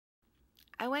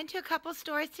I went to a couple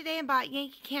stores today and bought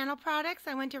Yankee Candle products.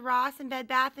 I went to Ross and Bed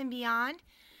Bath & Beyond.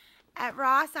 At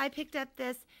Ross, I picked up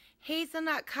this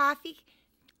hazelnut coffee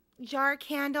jar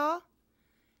candle.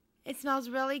 It smells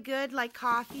really good, like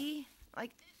coffee.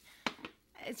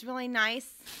 It's really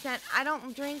nice scent. I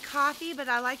don't drink coffee, but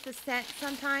I like the scent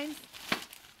sometimes.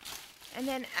 And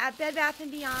then at Bed Bath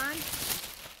 & Beyond,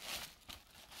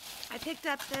 I picked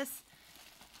up this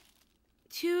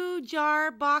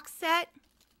 2-jar box set.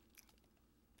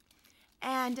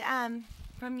 And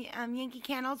from Yankee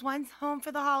Candles. One's Home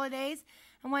for the Holidays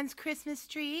and one's Christmas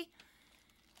Tree.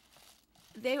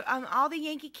 All the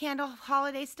Yankee Candle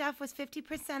holiday stuff was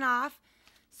 50% off.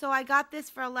 So I got this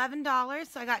for $11.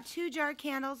 So I got 2-jar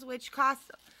candles, which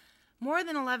cost more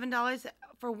than $11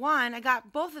 for one. I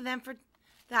got both of them for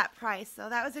that price. So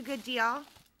that was a good deal.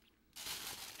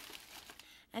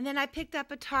 And then I picked up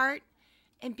a tart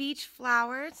and beach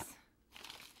flowers.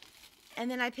 And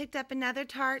then I picked up another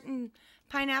tart and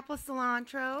pineapple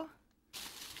cilantro.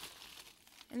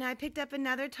 And I picked up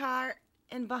another tart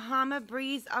in Bahama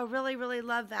Breeze. I really, really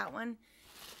love that one.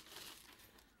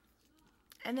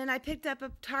 And then I picked up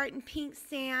a tart in Pink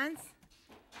Sands.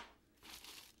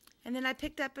 And then I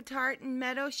picked up a tart in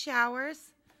Meadow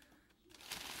Showers.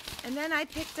 And then I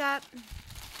picked up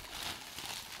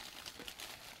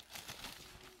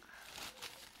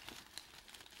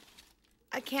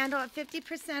a candle at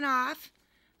 50% off,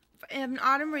 an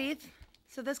autumn wreath.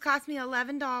 So this cost me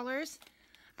 $11.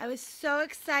 I was so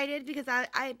excited because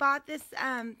I bought this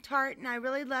tart and I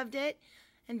really loved it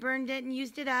and burned it and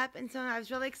used it up, and so I was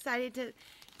really excited to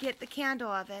get the candle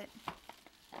of it.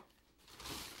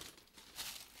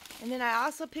 And then I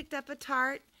also picked up a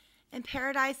tart in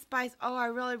Paradise Spice. Oh, I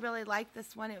really, really liked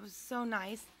this one. It was so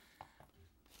nice.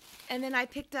 And then I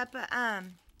picked up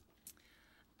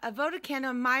a votive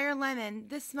candle, Meyer Lemon.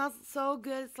 This smells so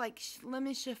good. It's like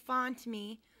lemon chiffon to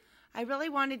me. I really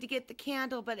wanted to get the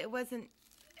candle, but it was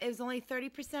only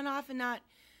 30% off and not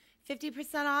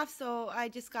 50% off, so I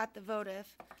just got the votive.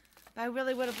 But I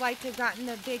really would have liked to have gotten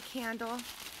the big candle.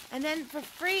 And then for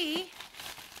free,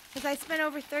 because I spent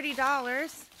over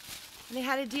 $30, and they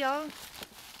had a deal.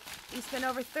 You spend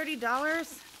over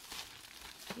 $30,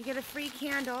 you get a free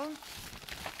candle.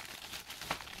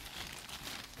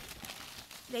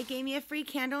 They gave me a free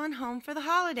candle in Home for the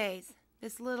Holidays.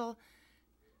 This little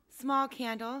small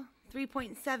candle,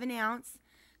 3.7 ounce.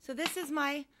 So this is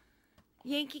my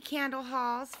Yankee Candle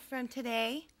hauls from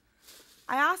today.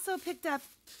 I also picked up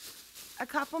a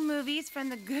couple movies from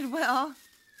the Goodwill,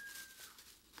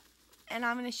 and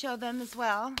I'm going to show them as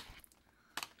well.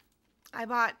 I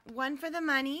bought One for the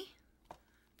Money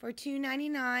for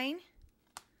 $2.99,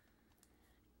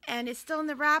 and it's still in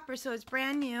the wrapper, so it's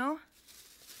brand new.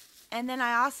 And then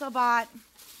I also bought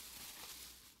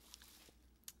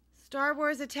Star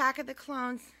Wars Attack of the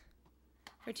Clones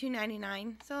for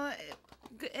 $2.99. So,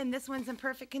 and this one's in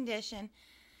perfect condition.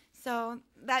 So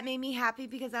that made me happy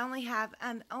because I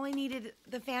only needed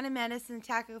the Phantom Menace and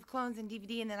Attack of the Clones in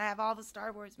DVD, and then I have all the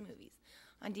Star Wars movies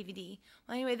on DVD.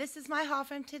 Well, anyway, this is my haul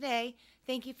from today.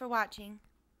 Thank you for watching.